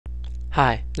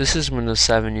Hi, this is Windows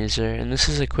 7 user, and this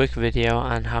is a quick video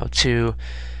on how to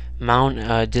mount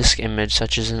a disk image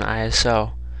such as an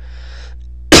ISO.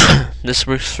 This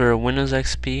works for Windows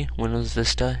XP, Windows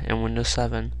Vista, and Windows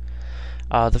 7.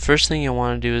 The first thing you'll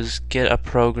want to do is get a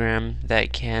program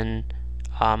that can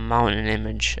mount an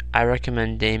image. I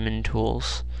recommend Daemon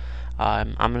tools.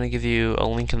 I'm going to give you a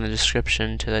link in the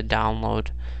description to the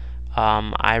download.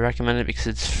 I recommend it because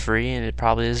it's free and it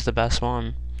probably is the best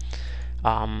one.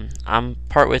 I'm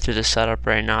partway through the setup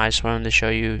right now. I just wanted to show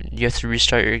you. You have to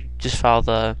restart just follow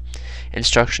the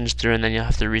instructions through, and then you'll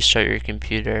have to restart your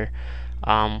computer.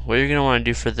 What you're going to want to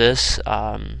do for this,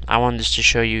 I wanted just to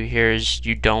show you here, is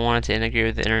you don't want it to integrate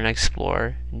with the Internet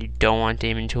Explorer, you don't want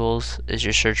Daemon Tools as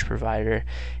your search provider,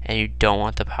 and you don't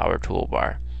want the power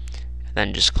toolbar. And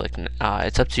then just click.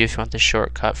 It's up to you if you want the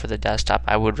shortcut for the desktop.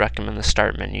 I would recommend the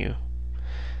start menu.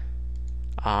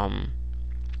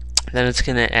 Then it's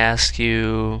going to ask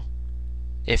you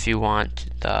if you want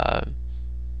the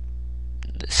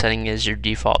setting as your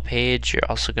default page. You're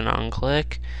also going to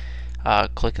unclick,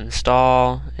 click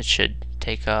install. It should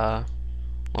take a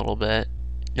little bit.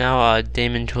 Now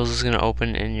Daemon Tools is going to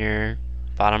open in your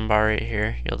bottom bar right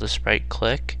here. You'll just right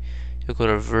click. You'll go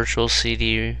to virtual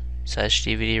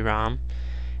CD/DVD-ROM,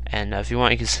 and if you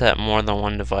want you can set more than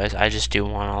one device. I just do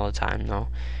one all the time though.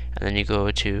 And then you go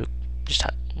to just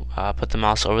put the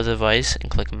mouse over the device and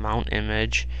click Mount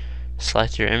Image,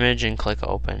 select your image and click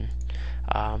Open.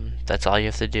 That's all you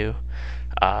have to do.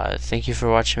 Thank you for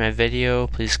watching my video.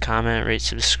 Please comment, rate,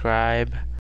 subscribe.